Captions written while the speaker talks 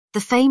The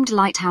famed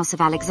Lighthouse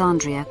of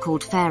Alexandria,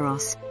 called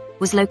Pharos,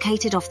 was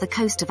located off the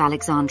coast of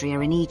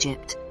Alexandria in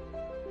Egypt.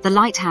 The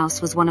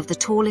lighthouse was one of the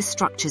tallest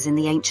structures in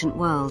the ancient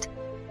world,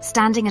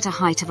 standing at a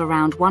height of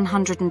around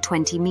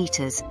 120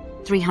 meters,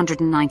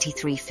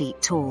 393 feet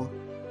tall.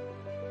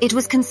 It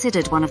was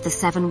considered one of the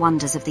 7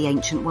 wonders of the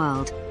ancient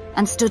world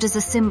and stood as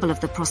a symbol of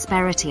the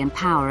prosperity and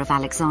power of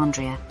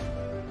Alexandria.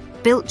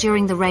 Built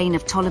during the reign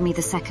of Ptolemy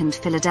II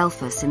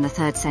Philadelphus in the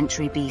 3rd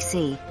century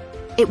BC,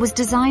 it was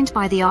designed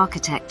by the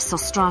architect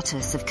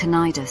Sostratus of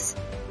Cnidus.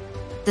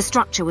 The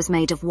structure was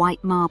made of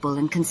white marble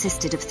and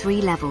consisted of 3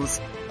 levels,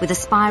 with a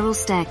spiral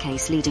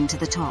staircase leading to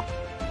the top.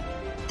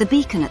 The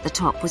beacon at the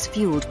top was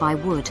fueled by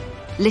wood,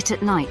 lit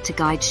at night to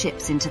guide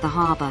ships into the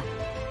harbour.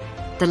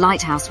 The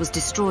lighthouse was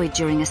destroyed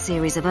during a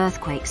series of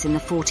earthquakes in the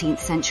 14th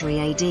century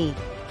AD,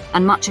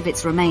 and much of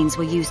its remains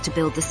were used to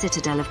build the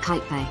citadel of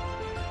Kaipe.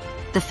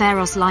 The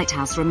Pharos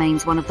Lighthouse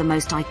remains one of the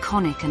most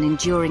iconic and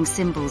enduring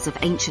symbols of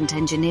ancient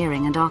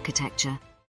engineering and architecture.